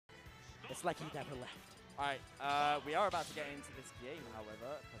It's like he never left. Alright, we are about to get into this game,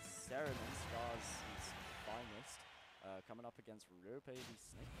 however. Paseriman stars his finest, coming up against Ryopei the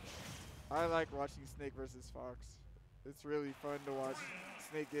Snake. I like watching Snake versus Fox. It's really fun to watch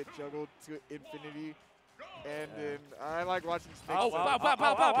Snake get juggled to infinity. And then I like watching Snake. Oh, wow, wow,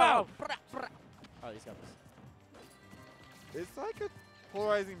 wow, wow, wow. Oh, he's got this. It's like a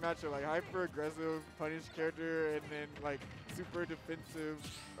polarizing matchup, like hyper aggressive punish character and then like super defensive,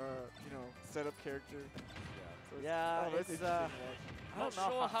 you know, setup character. Yeah, so it's interesting to watch. Not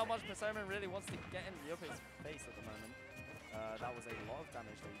sure how much Paseriman really wants to get in Ryopei's face at the moment. That was a lot of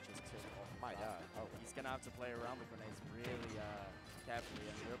damage that he just took off. My God. Oh, he's going to have to play around the grenades really carefully,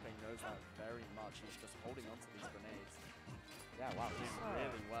 and Ryopei knows that very much. He's just holding onto these grenades. Yeah, wow. Doing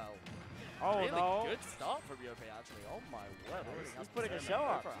really well. Oh, really no. good start for Ryopei, actually. Oh, my word. He's putting a show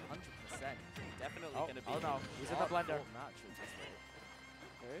up. Over 100%. Definitely going to be no. He's in the blender. Match with this way.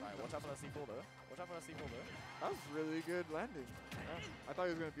 Okay. All right, watch out for that C4 though. Watch out for that C4 though. That was really good landing. Yeah. I thought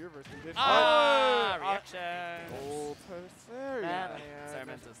he was going to be reversed. He didn't. Reaction! Oh, Paseriman.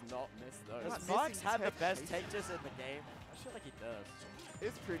 Paseriman does not miss those. Does Fox have the best take chase in the game? I feel like he does.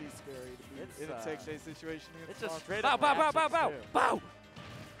 It's pretty scary to be in a tech chase situation. It's just Fox. straight Bow, up bow, bow, bow, bow, reactions, too. bow!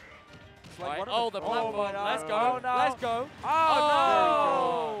 Like Oh, the platform. my God. Let's go. Oh, no. Let's go.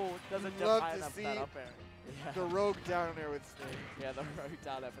 Oh, no. Doesn't Love define to up see that up air. Yeah. the rogue down there with Snake. Yeah, the road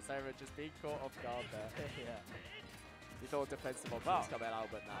down there for Paseriman just being caught off guard there. Yeah. He thought defensive options Wow. coming out,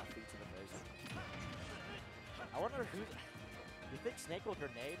 but nah, feet to the face. I wonder who. You think Snake will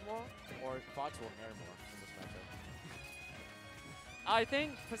grenade more, or Fox will nair more in this matchup? I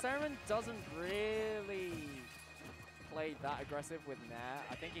think Paseriman doesn't really play that aggressive with Nair.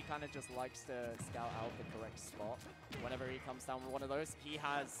 I think he kind of just likes to scout out the correct spot whenever he comes down with one of those. He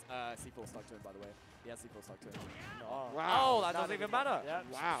has C4 stuck to him, by the way. He has C4 stuck to him. No. Wow. Oh, that doesn't even matter. Yeah.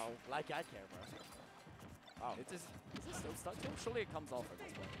 Wow. Like I care, bro. Oh. Is it still stuck to him? Surely it comes off at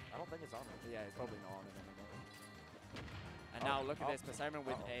this point. I don't think it's on him. Yeah, it's probably not on him anymore. And now look at this, Paseriman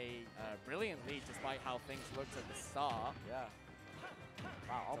with a brilliant lead despite how things looked at the start. Yeah.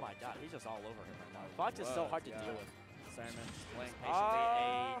 Wow, oh my God, he's just all over him right now. Fox is so hard to deal with. Paseriman just playing patiently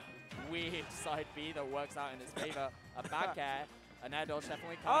a weird side B that works out in his favor. A back air, an air dodge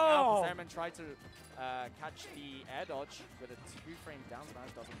definitely coming out. Paseriman tried to catch the air dodge with a 2-frame down smash,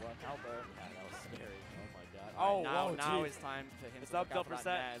 doesn't work out though. Yeah, that was scary. Oh my God. Right, now it's time for him to up look out till for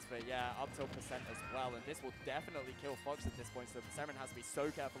that Nairs, but yeah, up till percent as well, and this will definitely kill Fox at this point, so Paseriman has to be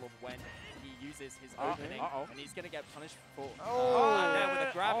so careful of when he uses his opening, and he's going to get punished for that Nair with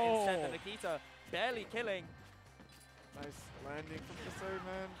a grab instead. The Nikita barely killing. Nice landing from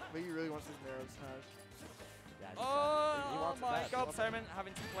Paseriman, but he really wants his narrow smash. Yeah, Oh my God, Paseriman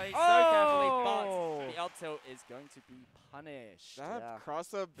having to play so carefully, but the up tilt is going to be punished. That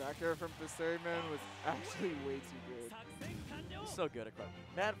cross-up back air from Paseriman was actually way too good. He's so good at crowd.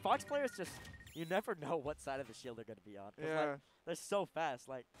 Man, Fox players just, you never know what side of the shield they're going to be on. Yeah. Like, they're so fast.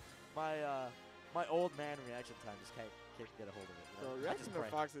 Like, my old man reaction time just can't get a hold of it. You know? So reaction to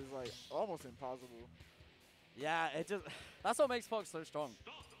Fox is like almost impossible. Yeah, it just... That's what makes Fox so strong.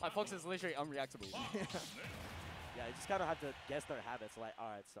 Like, Fox is literally unreactable. Yeah, you just kind of have to guess their habits. Like, all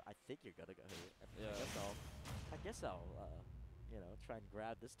right, so I think you're going to go here. Yeah. I guess I'll, you know, try and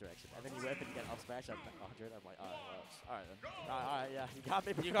grab this direction. And then you whip and you get up smash at 100. I'm like, all right, well, all right then. All right, yeah, you got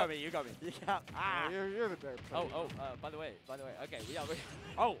me. You got me, you got me. You got You're the better player. By the way, okay, we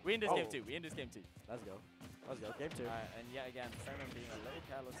in this game too. We in this game too. Let's go. Let's go. Game 2. And yet again, Paseriman being a little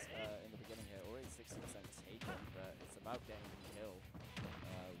careless in the beginning here. Already 60% taken, but it's about getting the kill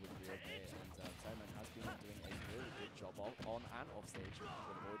with Ryopei. And Paseriman has been doing a really good job on and off stage with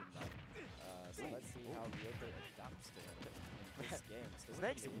avoiding that. So let's see how Ryopei adapts to him in this game.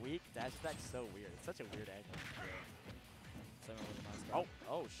 Snake's weak dash attack's so weird. It's such a weird angle.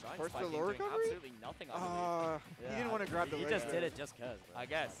 Shine First Spike the lower doing recovery? absolutely nothing underneath. He didn't want to grab the He ledge just did it just cause, bro. I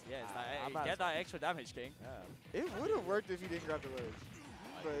guess, yeah. It's like, hey, get that extra damage, King. It would have worked if he didn't grab the ledge.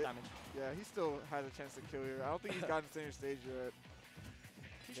 But Damage. yeah, he still has a chance to kill here. I don't think he's gotten center stage yet.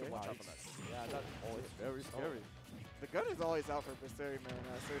 You should watch out for that. Yeah, it's very scary. The gun is always out for Paseriman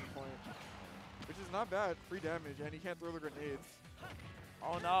at a certain point, which is not bad. Free damage, and he can't throw the grenades.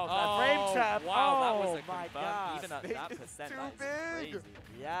 Oh no, that frame trap! Wow, that was a my confirmed. God. Even at that percent, too that is big. crazy.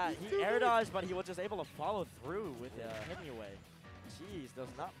 Yeah, He's he too air big. dodged, but he was just able to follow through with it anyway. Jeez, there's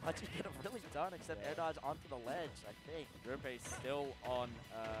not much he could have really done except air dodge onto the ledge, I think. Ryopei still on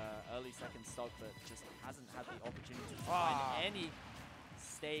early second stock, but just hasn't had the opportunity to find any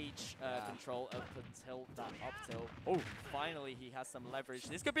stage control up until that up tilt. Oh, finally he has some leverage.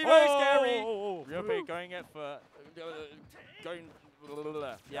 This could be very scary. Ryopei going it for going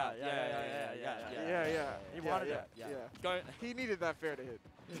Yeah. He wanted it. Yeah. Go. He needed that fair to hit.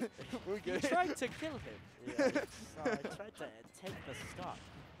 We He get it. tried to kill him. Yeah. So I tried to take the stock.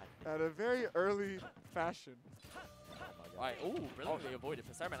 At a very early fashion. Alright, ooh, brilliantly avoided.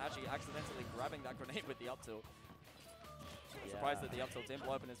 Paseriman actually accidentally grabbing that grenade with the up tilt. Surprised that the up tilt didn't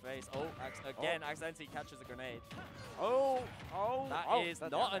blow up in his face. Oh, again, accidentally catches a grenade. That is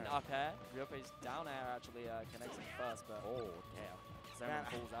not an up air. Ryopei's down air actually connects him first, but Damn. Paseriman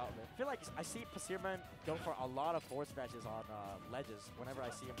falls out of it. I feel like I see Paseriman go for a lot of force smashes on ledges whenever I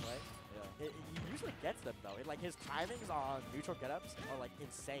see him play. Yeah. He usually gets them though. Like his timings on neutral get-ups are like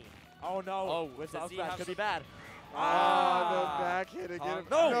insane. Oh no! Oh, with does the he smash have could be some- bad. The back hit again.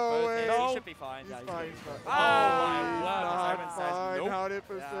 No way. He should be fine. He's Yeah, he's fine. good. He's fine. Oh my He's word. not Paseriman says fine. nope. How did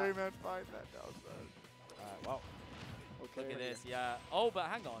Yeah. Paseriman find that down smash? Well, Okay. Look at this, yeah. Oh, but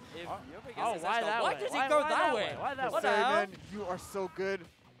hang on. If Ryopei gets his why edge that guard, why way? does he Why go that that way? way? Why that What way? the hell? Paseriman, you are so good.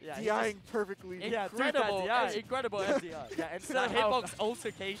 yeah, he DIing perfectly. Yeah, Incredible, DI. incredible FDI. Yeah, instead That of how hitbox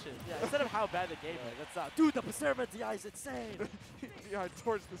altercation. yeah, instead of how bad the game is, it's dude, the Paseriman DI is insane. DI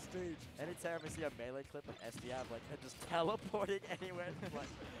towards the stage. Anytime I see a melee clip of SDI, I'm like, they're just teleporting anywhere. I'm like,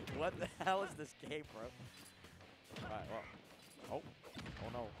 what the hell is this game, bro? Alright, well. Oh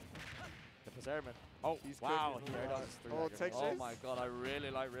no. The Paseriman. Oh, He's wow. cooking. He air dodges through Oh, that tech grenade. Oh my god, I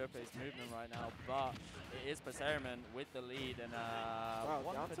really like Ryopei's movement right now, but it is Paseriman with the lead, and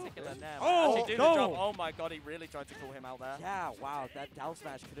one down tilt, particular eh? Nair. Oh, actually do no. the job. Oh my god, he really tried to call him out there. Yeah, wow, that down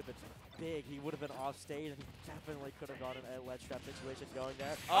smash could have been big. He would have been off stage, and he definitely could have gotten a ledge trap situation going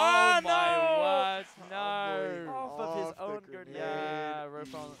there. Oh no! my word, no! Off of his the own grenade. Yeah,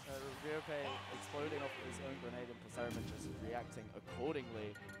 Ryopei exploding off his own grenade, and Paseriman just reacting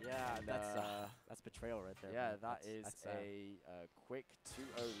accordingly. Yeah, And, that's betrayal right there. Yeah, man. that is that's sad. a quick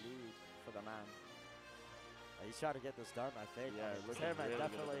 2-0 lead for the man. He's trying to get this done, I think. Yeah, looking Paseriman really good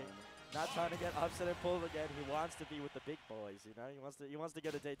at definitely the moment. not trying to get upset and pulled again. He wants to be with the big boys, you know. He wants to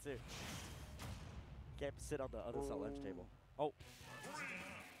get a day too. Can't sit on the other side lunch table. Oh.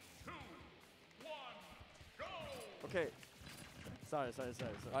 Okay. Sorry.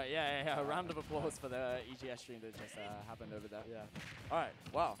 Alright, yeah. A round of applause for the EGS stream that just happened over there. Yeah. All right.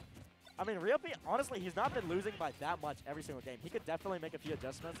 Wow. I mean, Ryopei, honestly, he's not been losing by that much every single game. He could definitely make a few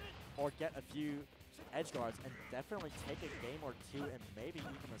adjustments or get a few edge guards and definitely take a game or two and maybe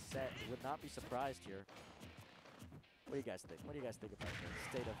even a set. Would not be surprised here. What do you guys think? What do you guys think about the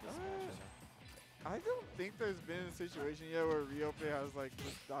state of this match right now? I don't think there's been a situation yet where Ryopei has like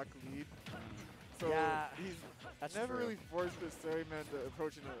the stock lead. So Yeah, he's that's never true. really forced Paseriman to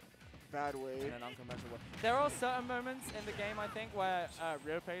approach in a bad way. In an unconventional way. There are certain moments in the game, I think, where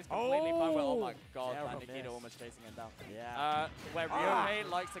Ryopei is completely fine with, oh my god, Terrible that Nikita miss. almost chasing him down. Yeah. Where Ryopei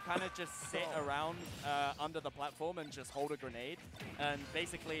likes to kind of just sit around under the platform and just hold a grenade. And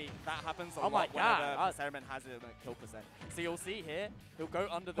basically, that happens a Oh my lot whenever god. Paseriman has a kill percent. So you'll see here, he'll go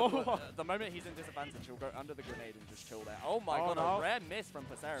under the, the moment he's in disadvantage, he'll go under the grenade and just chill there. Oh my god, no. a rare miss from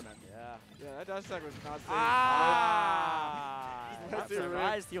Paseriman. Yeah. Yeah, that dash attack was not safe. I'm That's it,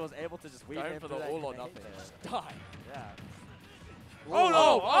 surprised he was able to just weave Going in for through the that all or grenade nothing. there. Just die. Yeah.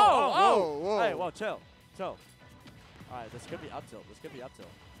 Whoa. Whoa. Hey, well, chill. All right, this could be up tilt.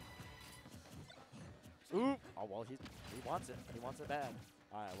 Ooh. Oh, well, he wants it. He wants it bad.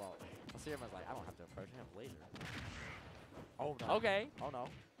 All right, well, Paseriman's like, I don't have to approach him later. Oh, no. Okay. Oh, no.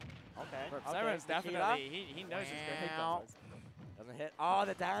 Okay. Paseriman's Nikita. definitely, he knows his grenade Wow. combos. Doesn't hit. Oh,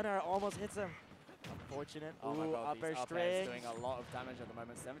 the downer almost hits him. Unfortunate. Oh my Ooh, god, upper these up string. airs doing a lot of damage at the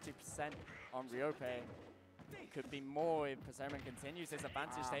moment. 70% on Ryopei. Could be more if Paseriman continues his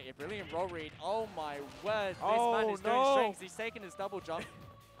advantage state. A brilliant roll read. Oh my word, this man is doing strings. He's taking his double jump.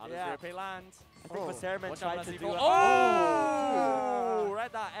 How does Yeah. Ryopei land? I think Paseriman Watch out, tried to Nazi do ball. it. Oh!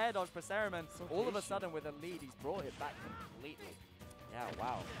 Right, that air dodge, Paseriman. So All of a patient. sudden, with a lead, he's brought it back completely. Yeah,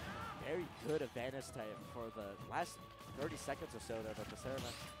 wow. Very good advantage type for the last 30 seconds or so there, but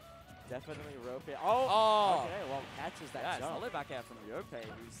Paseriman definitely Ryopei. Oh! Okay, well, catches that Yeah, jump. solid back air from Ryopei,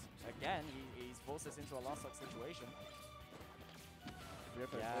 who's, again, he's forced us into a last luck situation.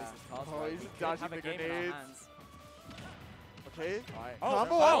 Ryopei Yeah. plays his cards Oh, right. he's We could dodging have a the game in our grenades. hands. Okay. Alright.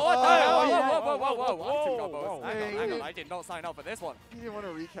 Combo. Oh, what the hell? Oh, Whoa, yeah. whoa, whoa, whoa, whoa, whoa, two whoa, combos. whoa. Hang on, I did not sign up for this one. He didn't want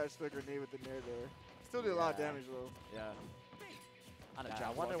to recatch the grenade with the nair there. Still did a lot of Yeah. damage though. Yeah. And a Yeah, I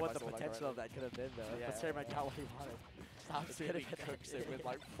jab wonder block what if the I saw that potential of correctly. that could have been, though. Yeah, If Paseriman yeah. got what he wanted. Absolutely cooks it with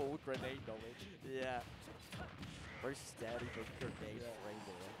like full grenade knowledge. Yeah. First steady grenade frame there.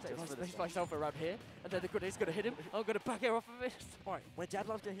 If I Just for space this myself around here, and then the grenade's gonna hit him, I'm gonna back air off of it. Alright, when jab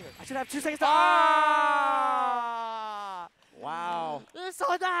loves to here. I should have 2 seconds to. Ah! Wow. It's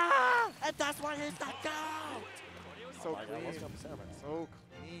on that! And that's why he's the GOAT! so my God, clean. let's go Paseriman. So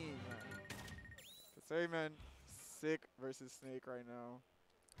clean, man. Paseriman, sick versus Snake right now.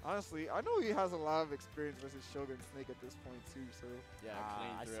 Honestly, I know he has a lot of experience versus Shogun Snake at this point too, so. Yeah,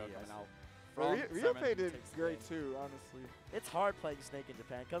 I clean see, through I coming see. out. But from Ryopei Paseriman, did takes the great game. too, honestly. It's hard playing Snake in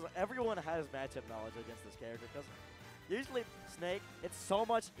Japan because everyone has matchup knowledge against this character. Because usually Snake, it's so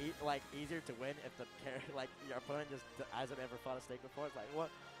much easier to win if the your opponent just hasn't ever fought a Snake before. It's like, what?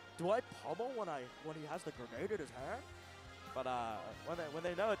 Do I pummel when he has the grenade in his hand? But when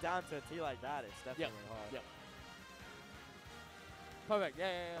they know it down to a T like that, it's definitely hard. Yep. Perfect.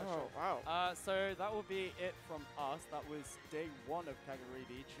 Yeah, Oh, sure. wow. So that will be it from us. That was day 1 of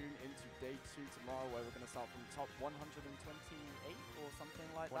Kagaribi. Tune into day 2 tomorrow, where we're going to start from top 128 or something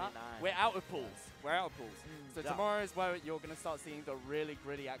like 29. that. We're out of pools. We're out of pools. So yeah. tomorrow is where you're going to start seeing the really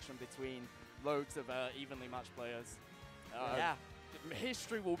gritty action between loads of evenly matched players. Yeah.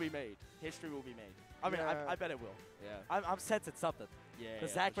 History will be made. History will be made. I mean, Yeah. I bet it will. Yeah. I'm sensing something. Yeah. The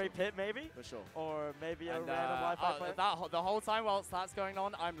for Zachary sure. Pitt, maybe? For sure. Or maybe a And, random Wi-Fi player? the whole time whilst that's going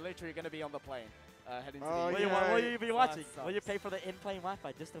on, I'm literally going to be on the plane, heading to Oh, the Will, yeah. will you be So watching? that Will you sucks. pay for the in-plane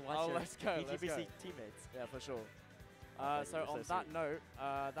Wi-Fi just to watch Oh, your let's go, let's VGBC go. teammates? Yeah, for sure. Oh, So you're on so that sweet. note,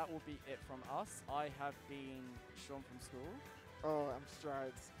 that will be it from us. I have been Sean from school. Oh, I'm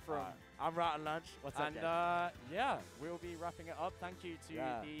Strides from. I'm Rotten Lunch. What's up, And guys? yeah, we'll be wrapping it up. Thank you to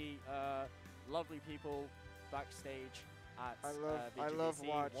Yeah. the lovely people backstage at I love VGBC.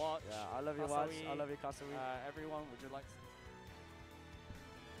 Watch. Yeah, I love you, Watch. I Kasui, love you, Kasui. everyone, would you like to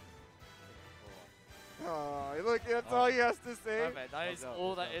Oh, look, that's all he has to say. Perfect. That is Let's go,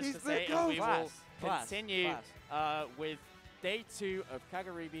 all let's that go. is He's to the say, and GOAT. we will Class, continue class. with day 2 of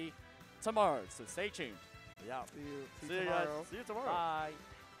Kagaribi tomorrow. So stay tuned. Yeah. See you See you guys. tomorrow. See you tomorrow. Bye.